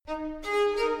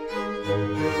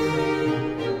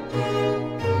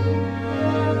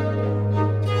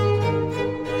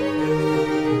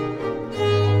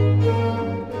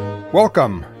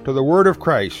Welcome to the Word of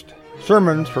Christ.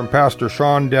 Sermons from Pastor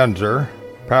Sean Denzer,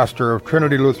 pastor of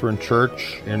Trinity Lutheran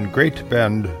Church in Great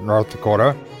Bend, North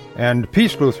Dakota, and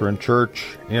Peace Lutheran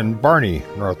Church in Barney,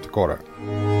 North Dakota.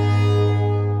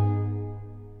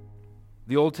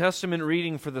 The Old Testament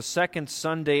reading for the second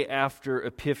Sunday after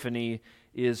Epiphany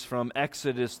is from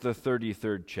Exodus, the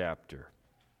 33rd chapter.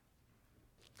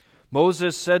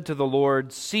 Moses said to the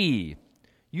Lord, "See,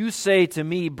 you say to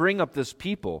me, 'Bring up this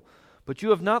people,' but you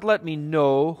have not let me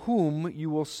know whom you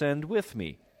will send with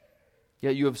me.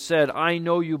 Yet you have said, 'I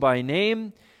know you by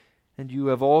name,' and you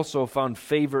have also found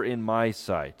favor in my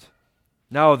sight.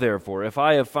 Now therefore, if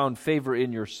I have found favor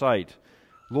in your sight,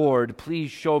 Lord,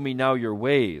 please show me now your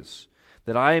ways,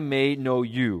 that I may know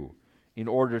you, in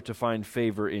order to find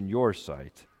favor in your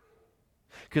sight.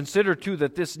 Consider too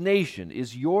that this nation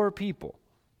is your people."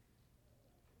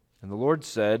 And the Lord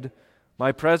said,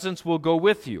 "My presence will go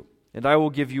with you, and I will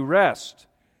give you rest."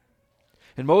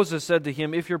 And Moses said to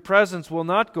him, "If your presence will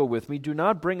not go with me, do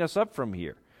not bring us up from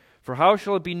here. For how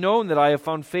shall it be known that I have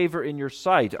found favor in your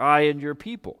sight, I and your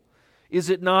people? Is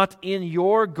it not in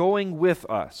your going with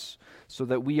us, so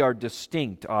that we are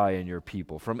distinct, I and your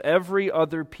people, from every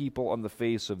other people on the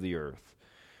face of the earth?"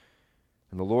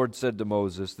 And the Lord said to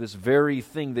Moses, "This very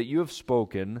thing that you have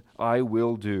spoken, I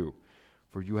will do.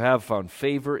 For you have found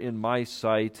favor in my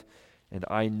sight, and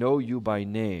I know you by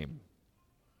name."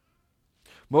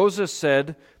 Moses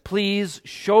said, "Please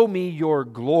show me your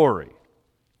glory."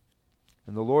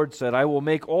 And the Lord said, "I will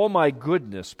make all my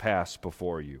goodness pass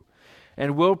before you,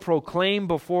 and will proclaim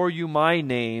before you my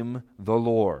name, the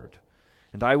Lord.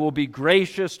 And I will be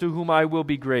gracious to whom I will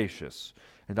be gracious,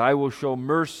 and I will show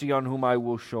mercy on whom I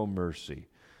will show mercy.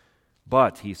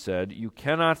 But," he said, "you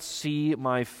cannot see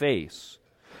my face,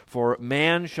 for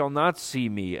man shall not see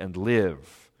me and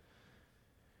live."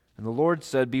 And the Lord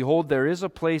said, "Behold, there is a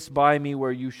place by me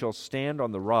where you shall stand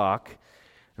on the rock,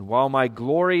 and while my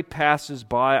glory passes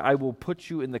by, I will put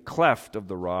you in the cleft of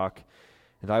the rock,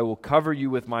 and I will cover you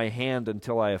with my hand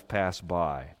until I have passed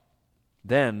by.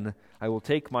 Then I will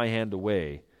take my hand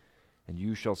away, and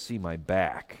you shall see my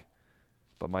back,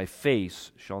 but my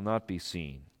face shall not be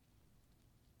seen."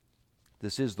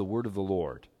 This is the word of the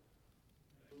Lord.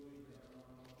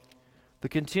 The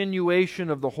continuation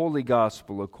of the Holy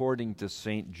Gospel according to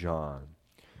St. John.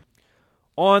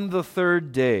 On the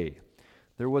third day,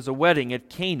 there was a wedding at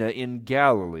Cana in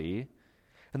Galilee,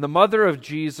 and the mother of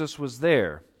Jesus was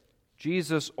there.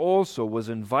 Jesus also was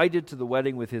invited to the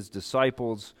wedding with his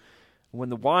disciples. When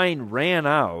the wine ran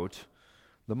out,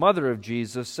 the mother of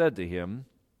Jesus said to him,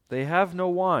 "They have no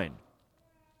wine."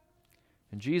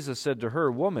 And Jesus said to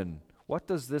her, "Woman, what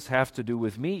does this have to do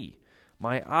with me?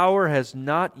 My hour has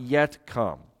not yet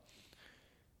come."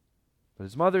 But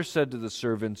his mother said to the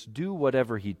servants, "Do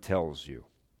whatever he tells you."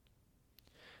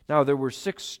 Now there were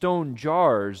 6 stone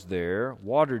jars there,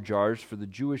 water jars for the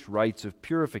Jewish rites of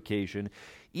purification,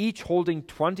 each holding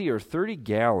 20 or 30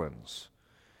 gallons.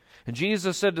 And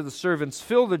Jesus said to the servants,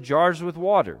 "Fill the jars with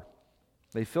water."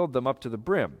 They filled them up to the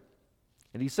brim.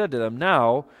 And he said to them,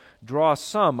 "Now draw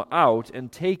some out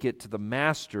and take it to the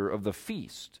master of the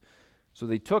feast." So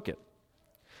they took it.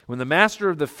 When the master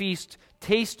of the feast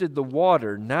tasted the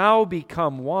water, now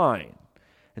become wine,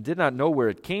 and did not know where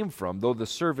it came from, though the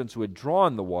servants who had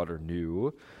drawn the water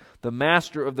knew, the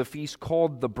master of the feast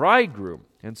called the bridegroom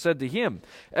and said to him,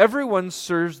 "Everyone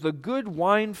serves the good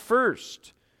wine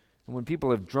first, and when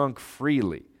people have drunk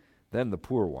freely, then the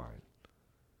poor wine.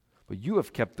 But you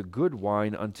have kept the good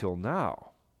wine until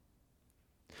now."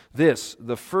 This,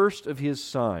 the first of his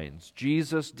signs,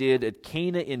 Jesus did at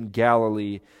Cana in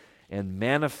Galilee, and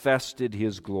manifested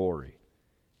his glory,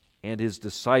 and his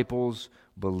disciples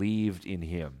believed in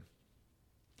him.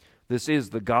 This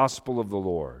is the gospel of the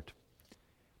Lord.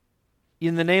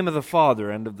 In the name of the Father,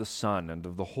 and of the Son, and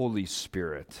of the Holy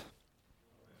Spirit.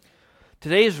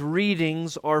 Today's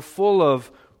readings are full of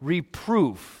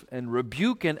reproof and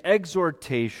rebuke and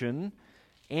exhortation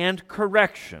and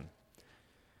correction.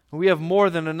 We have more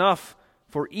than enough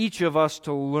for each of us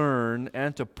to learn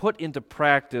and to put into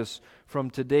practice from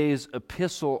today's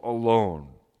epistle alone.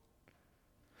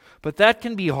 But that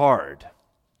can be hard.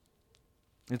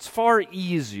 It's far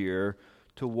easier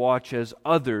to watch as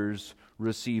others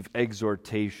receive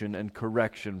exhortation and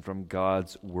correction from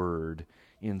God's Word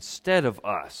instead of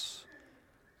us.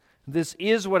 This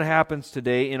is what happens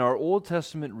today in our Old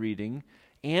Testament reading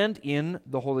and in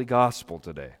the Holy Gospel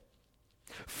today.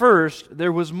 First,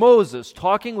 there was Moses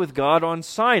talking with God on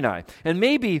Sinai. And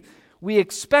maybe We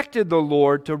expected the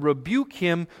Lord to rebuke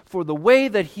him for the way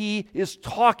that he is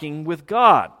talking with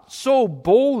God so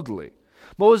boldly.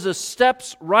 Moses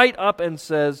steps right up and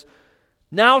says,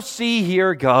 "Now see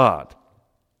here, God."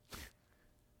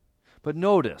 But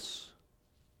notice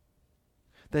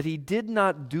that he did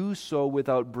not do so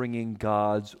without bringing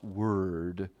God's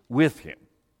word with him.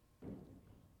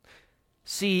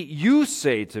 "See, you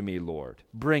say to me, Lord,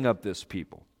 bring up this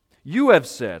people. You have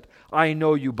said, I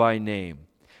know you by name.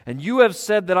 And you have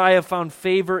said that I have found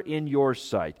favor in your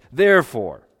sight.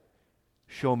 Therefore,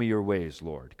 show me your ways,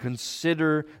 Lord.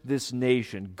 Consider this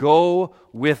nation. Go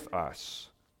with us."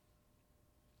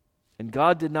 And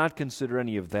God did not consider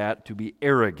any of that to be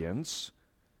arrogance,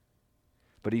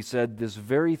 but he said, "This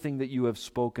very thing that you have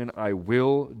spoken I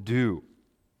will do.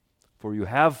 For you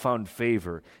have found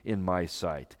favor in my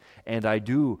sight, and I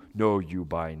do know you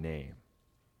by name."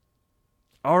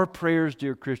 Our prayers,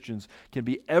 dear Christians, can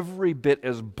be every bit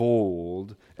as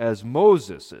bold as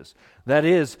Moses's. That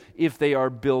is, if they are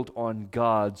built on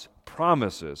God's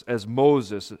promises, as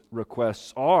Moses'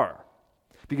 requests are.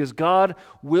 Because God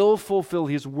will fulfill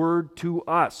his word to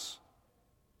us.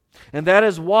 And that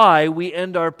is why we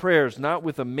end our prayers not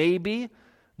with a maybe,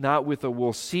 not with a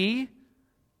we'll see,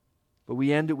 but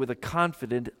we end it with a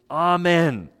confident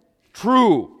amen.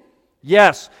 True.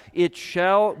 Yes, it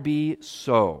shall be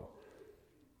so.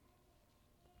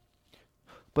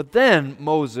 But then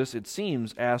Moses, it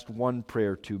seems, asked one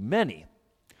prayer too many.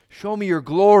 "Show me your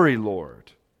glory,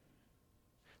 Lord."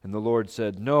 And the Lord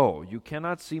said, "No, you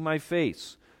cannot see my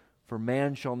face, for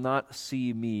man shall not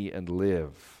see me and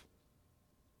live."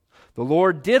 The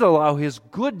Lord did allow his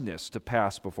goodness to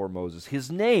pass before Moses, his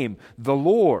name, the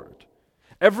Lord.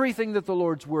 Everything that the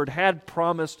Lord's word had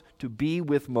promised to be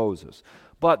with Moses.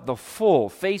 But the full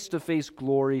face-to-face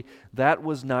glory, that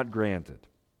was not granted.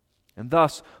 And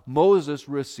thus, Moses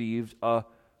received a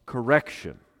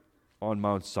correction on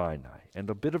Mount Sinai and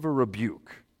a bit of a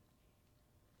rebuke.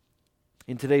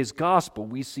 In today's gospel,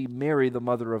 we see Mary, the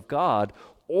mother of God,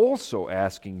 also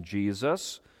asking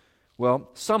Jesus,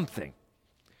 something.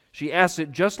 She asks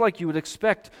it just like you would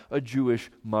expect a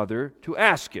Jewish mother to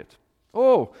ask it.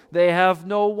 "Oh, they have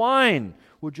no wine.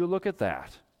 Would you look at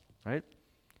that?" Right?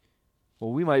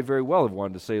 Well, we might very well have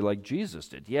wanted to say like Jesus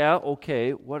did. "Yeah,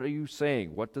 okay, what are you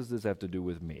saying? What does this have to do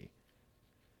with me?"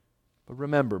 But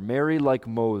remember, Mary, like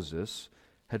Moses,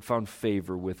 had found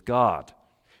favor with God.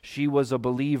 She was a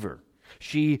believer.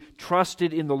 She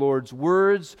trusted in the Lord's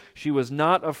words. She was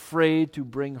not afraid to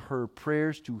bring her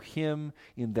prayers to him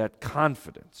in that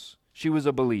confidence. She was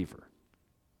a believer.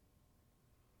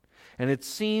 And it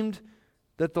seemed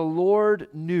that the Lord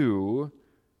knew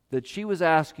that she was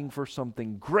asking for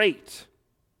something great,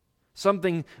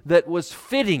 something that was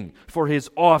fitting for his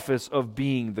office of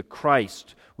being the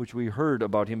Christ, which we heard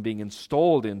about him being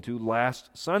installed into last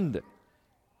Sunday.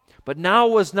 But now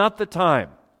was not the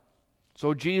time.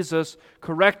 So Jesus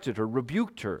corrected her,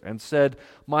 rebuked her, and said,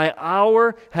 "My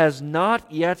hour has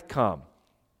not yet come."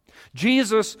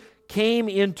 Jesus came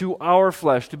into our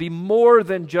flesh to be more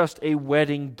than just a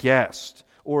wedding guest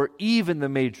or even the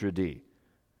maitre d'.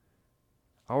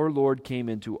 Our Lord came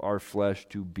into our flesh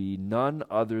to be none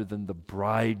other than the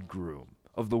bridegroom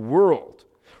of the world,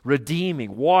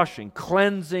 redeeming, washing,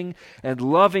 cleansing, and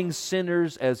loving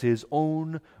sinners as his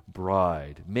own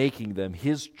bride, making them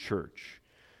his church.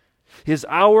 His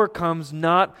hour comes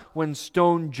not when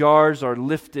stone jars are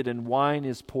lifted and wine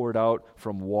is poured out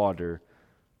from water,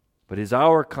 but his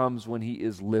hour comes when he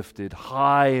is lifted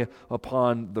high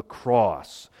upon the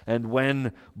cross, and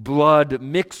when blood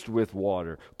mixed with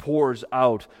water pours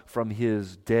out from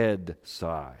his dead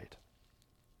side.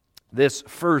 This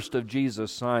first of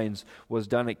Jesus' signs was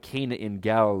done at Cana in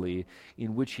Galilee,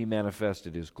 in which he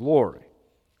manifested his glory.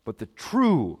 But the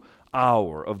true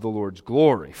hour of the Lord's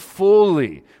glory,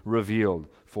 fully revealed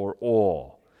for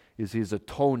all, is his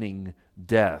atoning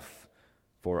death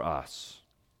for us.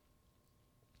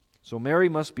 So Mary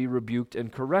must be rebuked and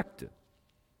corrected.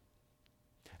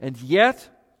 And yet,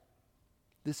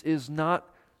 this is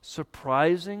not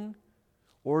surprising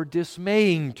or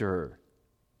dismaying to her.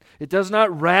 It does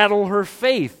not rattle her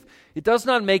faith. It does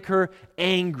not make her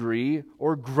angry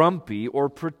or grumpy or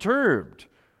perturbed.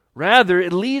 Rather,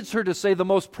 it leads her to say the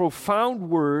most profound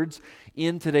words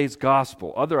in today's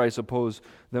gospel. Other, I suppose,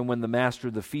 than when the master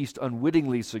of the feast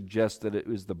unwittingly suggests that it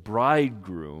was the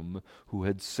bridegroom who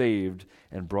had saved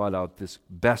and brought out this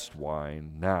best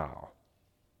wine now.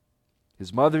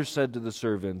 His mother said to the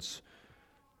servants,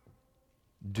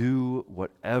 "Do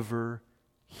whatever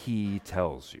he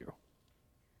tells you."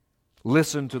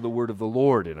 Listen to the word of the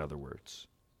Lord, in other words.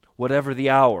 whatever the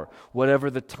hour,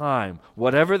 whatever the time,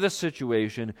 whatever the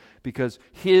situation, because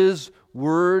His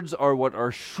words are what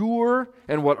are sure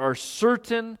and what are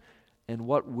certain and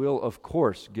what will, of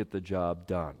course, get the job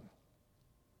done.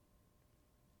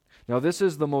 Now, this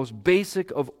is the most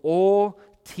basic of all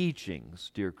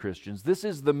teachings, dear Christians. This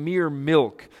is the mere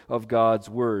milk of God's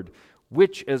Word,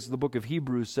 which, as the book of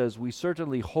Hebrews says, we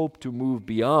certainly hope to move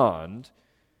beyond,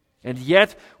 and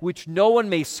yet which no one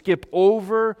may skip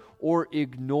over or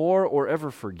ignore or ever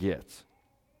forget.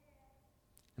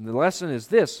 And the lesson is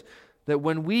this, that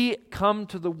when we come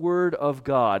to the Word of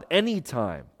God,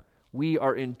 anytime we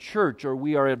are in church or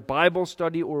we are at Bible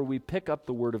study or we pick up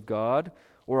the Word of God,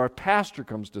 or our pastor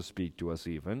comes to speak to us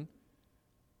even,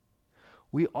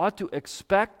 we ought to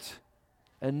expect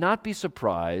and not be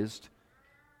surprised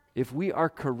if we are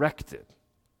corrected.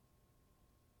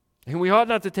 And we ought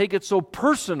not to take it so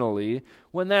personally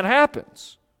when that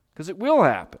happens, because it will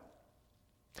happen.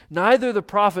 Neither the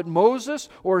prophet Moses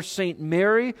or Saint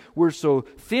Mary were so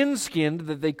thin-skinned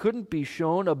that they couldn't be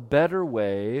shown a better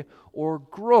way or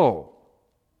grow.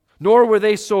 Nor were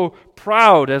they so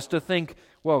proud as to think,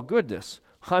 well, goodness,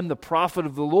 I'm the prophet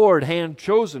of the Lord,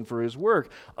 hand-chosen for His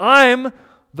work. I'm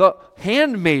the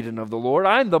handmaiden of the Lord.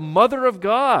 I'm the mother of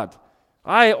God.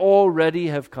 I already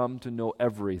have come to know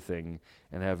everything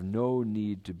and have no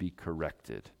need to be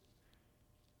corrected.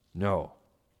 No.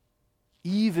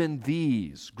 Even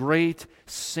these great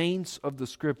saints of the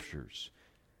Scriptures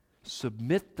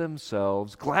submit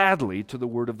themselves gladly to the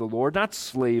word of the Lord, not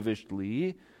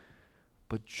slavishly,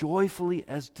 but joyfully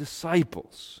as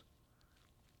disciples.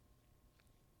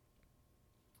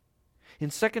 In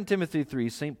 2 Timothy 3,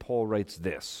 St. Paul writes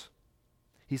this.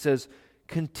 He says,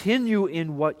 "Continue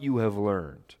in what you have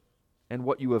learned and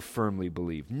what you have firmly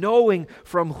believed, knowing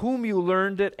from whom you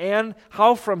learned it and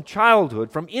how from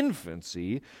childhood, from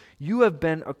infancy, you have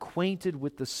been acquainted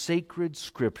with the sacred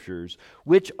Scriptures,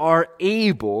 which are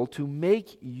able to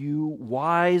make you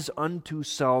wise unto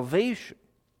salvation.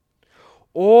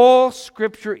 All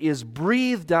Scripture is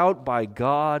breathed out by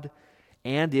God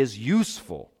and is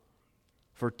useful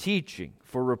for teaching,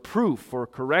 for reproof, for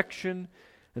correction,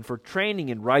 and for training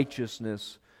in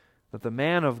righteousness, that the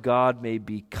man of God may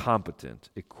be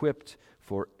competent, equipped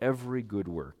for every good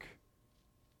work."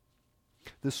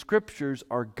 The Scriptures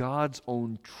are God's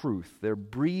own truth. They're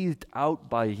breathed out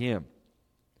by Him,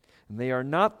 and they are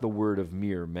not the word of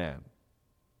mere men.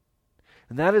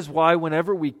 And that is why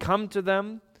whenever we come to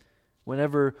them,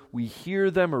 whenever we hear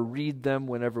them or read them,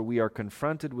 whenever we are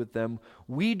confronted with them,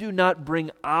 we do not bring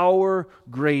our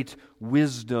great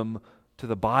wisdom to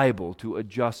the Bible to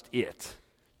adjust it,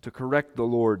 to correct the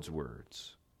Lord's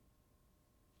words.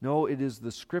 No, it is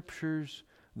the Scriptures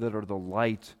that are the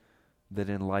light that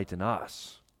enlighten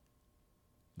us.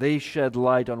 They shed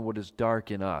light on what is dark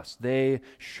in us. They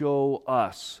show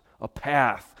us a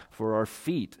path for our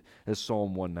feet, as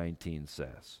Psalm 119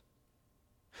 says.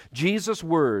 Jesus'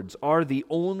 words are the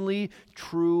only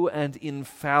true and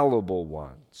infallible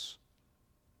ones.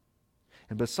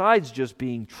 And besides just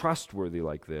being trustworthy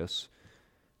like this,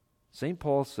 St.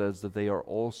 Paul says that they are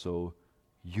also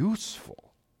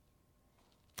useful.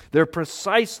 They're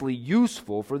precisely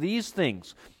useful for these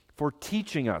things, for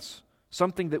teaching us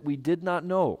something that we did not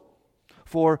know,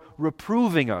 for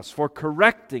reproving us, for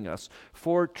correcting us,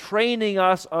 for training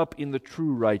us up in the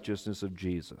true righteousness of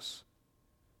Jesus.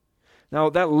 Now,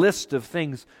 that list of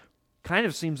things kind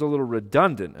of seems a little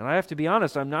redundant, and I have to be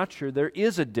honest, I'm not sure there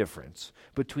is a difference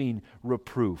between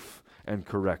reproof and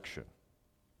correction.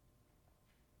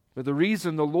 But the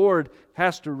reason the Lord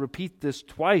has to repeat this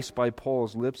twice by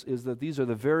Paul's lips is that these are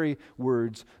the very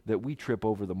words that we trip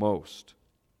over the most.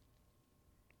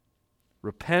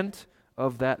 Repent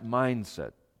of that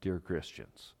mindset, dear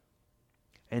Christians,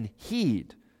 and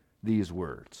heed these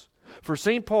words. For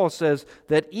St. Paul says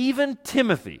that even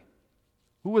Timothy,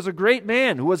 who was a great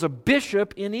man, who was a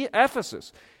bishop in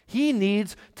Ephesus, he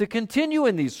needs to continue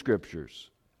in these Scriptures.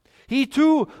 He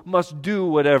too must do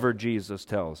whatever Jesus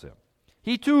tells him.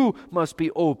 He too must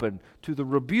be open to the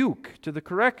rebuke, to the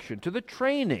correction, to the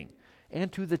training,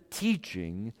 and to the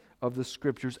teaching of the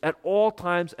Scriptures at all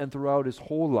times and throughout his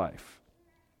whole life.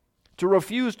 To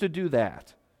refuse to do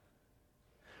that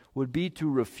would be to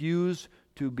refuse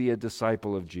to be a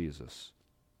disciple of Jesus.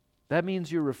 That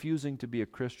means you're refusing to be a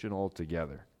Christian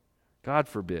altogether. God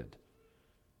forbid.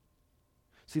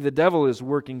 See, the devil is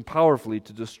working powerfully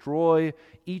to destroy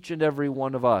each and every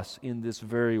one of us in this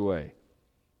very way.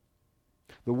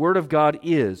 The Word of God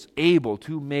is able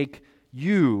to make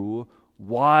you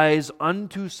wise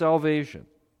unto salvation.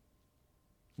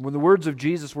 When the words of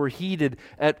Jesus were heeded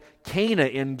at Cana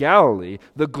in Galilee,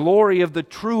 the glory of the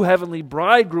true heavenly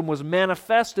bridegroom was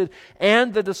manifested,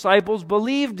 and the disciples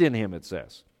believed in him, it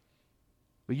says.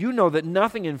 But you know that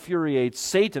nothing infuriates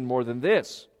Satan more than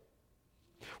this.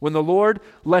 When the Lord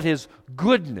let his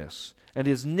goodness and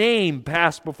his name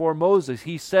pass before Moses,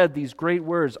 he said these great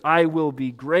words, "I will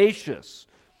be gracious,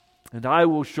 and I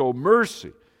will show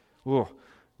mercy." Oh,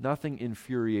 nothing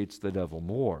infuriates the devil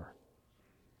more.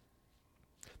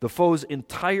 The foe's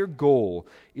entire goal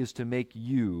is to make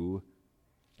you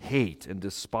hate and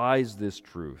despise this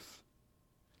truth,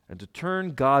 and to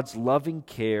turn God's loving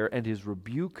care and his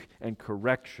rebuke and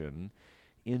correction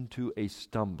into a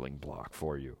stumbling block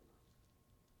for you.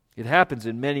 It happens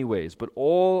in many ways, but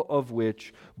all of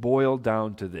which boil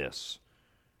down to this: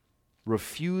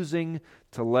 refusing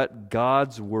to let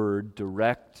God's word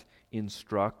direct,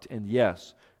 instruct, and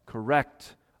yes,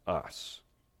 correct us.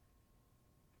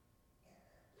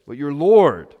 But your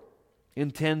Lord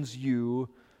intends you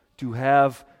to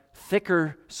have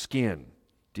thicker skin,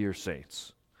 dear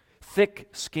saints. Thick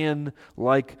skin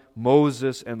like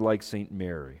Moses and like St.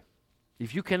 Mary.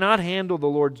 If you cannot handle the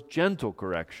Lord's gentle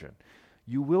correction,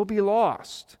 you will be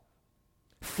lost.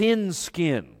 Thin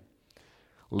skin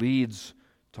leads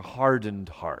to hardened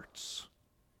hearts.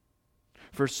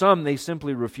 For some, they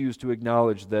simply refuse to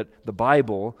acknowledge that the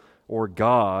Bible or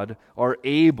God are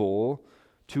able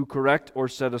to correct or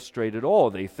set us straight at all.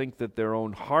 They think that their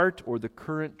own heart or the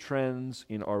current trends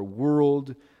in our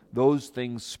world, those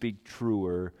things speak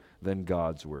truer than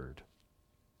God's word.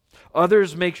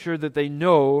 Others make sure that they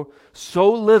know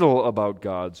so little about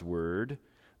God's word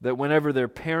that whenever their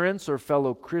parents or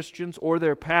fellow Christians or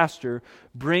their pastor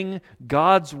bring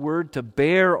God's word to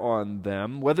bear on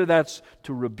them, whether that's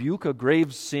to rebuke a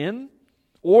grave sin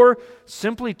or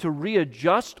simply to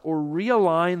readjust or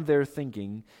realign their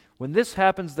thinking, when this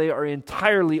happens, they are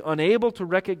entirely unable to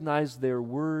recognize their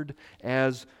word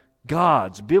as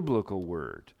God's biblical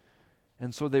word.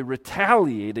 And so they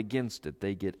retaliate against it.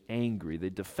 They get angry. They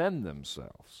defend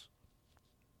themselves.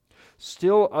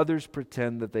 Still others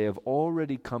pretend that they have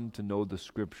already come to know the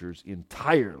Scriptures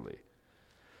entirely,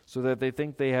 so that they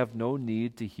think they have no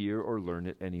need to hear or learn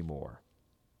it anymore.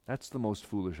 That's the most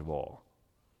foolish of all.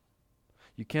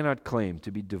 You cannot claim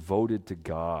to be devoted to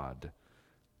God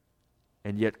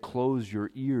and yet close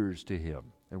your ears to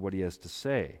him and what he has to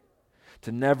say,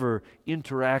 to never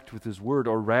interact with his word,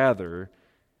 or rather,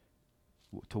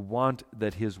 to want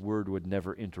that his word would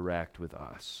never interact with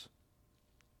us.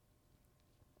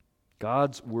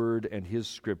 God's word and his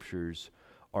scriptures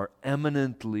are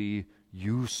eminently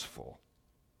useful.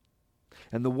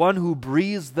 And the one who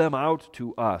breathes them out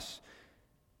to us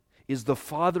is the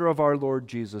Father of our Lord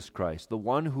Jesus Christ, the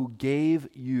one who gave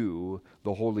you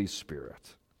the Holy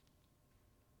Spirit.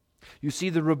 You see,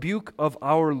 the rebuke of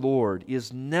our Lord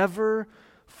is never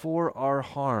for our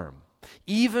harm.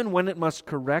 Even when it must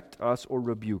correct us or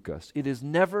rebuke us, it is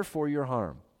never for your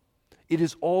harm. It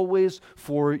is always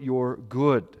for your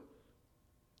good.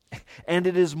 And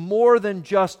it is more than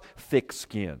just thick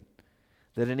skin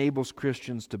that enables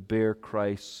Christians to bear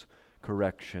Christ's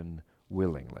correction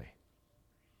willingly.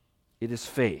 It is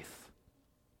faith.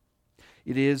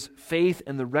 It is faith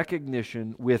and the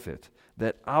recognition with it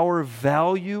that our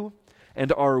value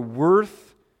and our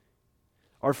worth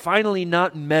are finally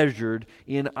not measured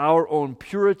in our own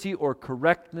purity or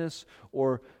correctness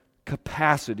or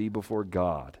capacity before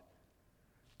God,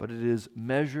 but it is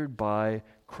measured by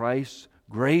Christ's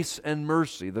grace and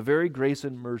mercy, the very grace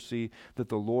and mercy that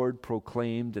the Lord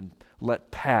proclaimed and let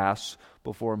pass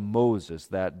before Moses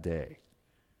that day.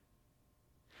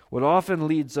 What often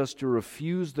leads us to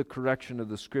refuse the correction of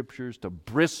the Scriptures, to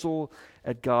bristle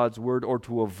at God's Word, or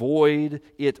to avoid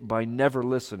it by never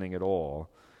listening at all,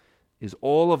 is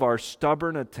all of our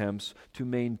stubborn attempts to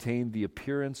maintain the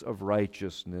appearance of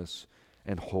righteousness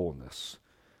and wholeness.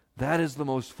 That is the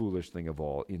most foolish thing of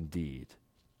all, indeed.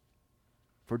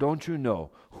 For don't you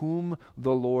know, whom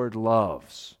the Lord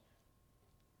loves,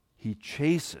 he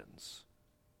chastens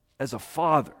as a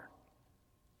father,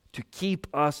 to keep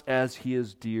us as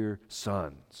his dear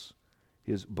sons,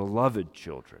 his beloved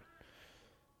children.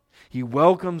 He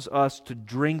welcomes us to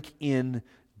drink in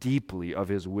deeply of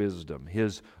his wisdom,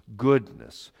 his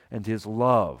goodness, and his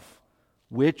love,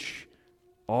 which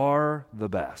are the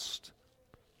best.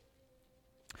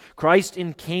 Christ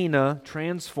in Cana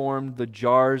transformed the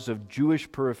jars of Jewish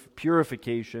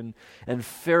purification and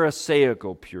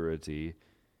Pharisaical purity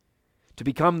to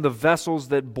become the vessels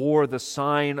that bore the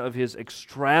sign of his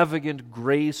extravagant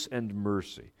grace and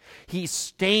mercy. He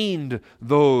stained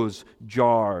those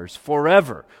jars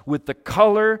forever with the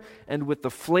color and with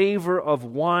the flavor of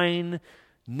wine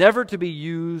never to be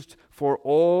used for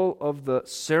all of the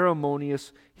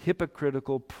ceremonious,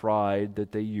 hypocritical pride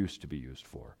that they used to be used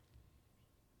for.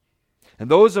 And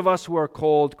those of us who are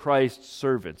called Christ's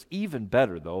servants, even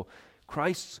better though,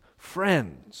 Christ's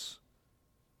friends,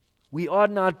 we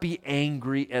ought not be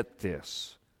angry at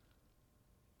this.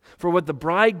 For what the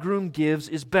bridegroom gives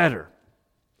is better,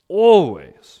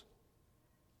 always.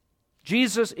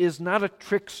 Jesus is not a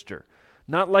trickster,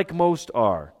 not like most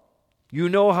are. You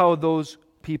know how those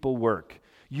people work.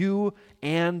 You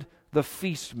and the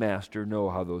feast master know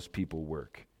how those people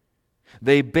work.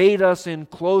 They bait us in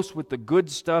close with the good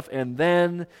stuff, and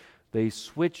then they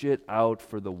switch it out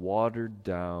for the watered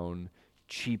down,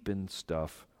 cheapened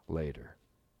stuff later.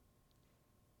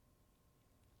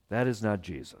 That is not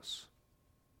Jesus.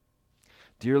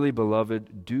 Dearly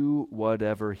beloved, do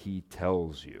whatever he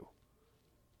tells you,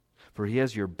 for he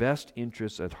has your best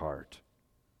interests at heart.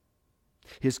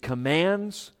 His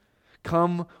commands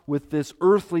come with this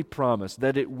earthly promise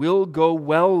that it will go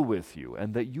well with you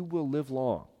and that you will live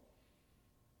long.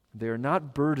 They are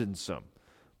not burdensome,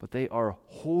 but they are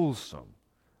wholesome.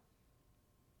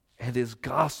 And his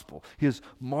gospel, his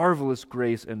marvelous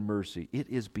grace and mercy, it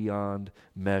is beyond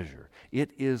measure.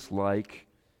 It is like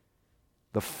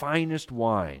the finest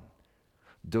wine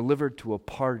delivered to a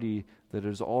party that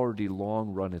has already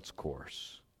long run its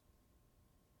course.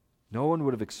 No one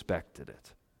would have expected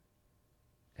it,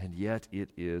 and yet it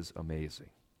is amazing.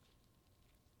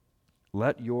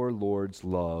 Let your Lord's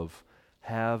love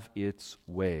have its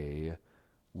way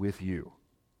with you.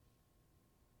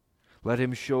 Let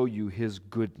him show you his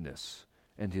goodness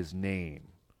and his name,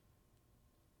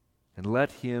 and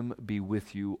let him be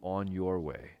with you on your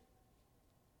way.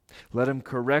 Let him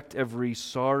correct every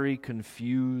sorry,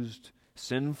 confused,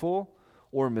 sinful,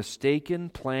 or mistaken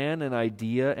plan and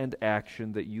idea and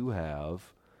action that you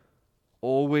have,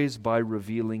 always by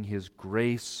revealing his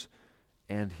grace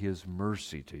and his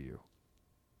mercy to you.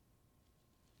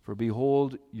 For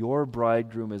behold, your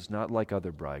bridegroom is not like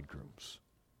other bridegrooms.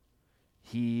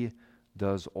 He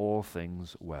does all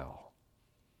things well.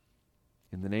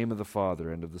 In the name of the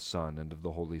Father, and of the Son, and of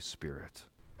the Holy Spirit.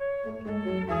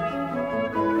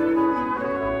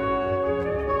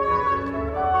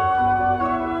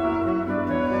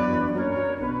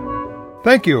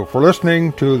 Thank you for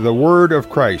listening to the Word of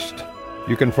Christ.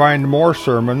 You can find more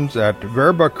sermons at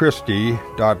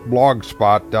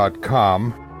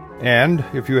verbachristi.blogspot.com, and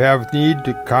if you have need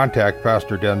to contact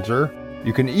Pastor Denzer,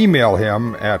 you can email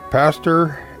him at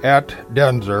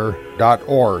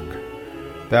pastor@denzer.org.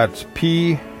 That's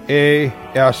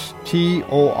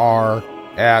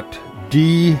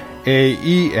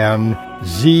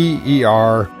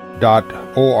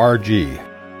PASTOR@DAENZER.org.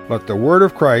 Let the word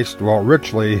of Christ dwell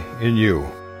richly in you.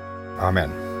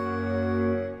 Amen.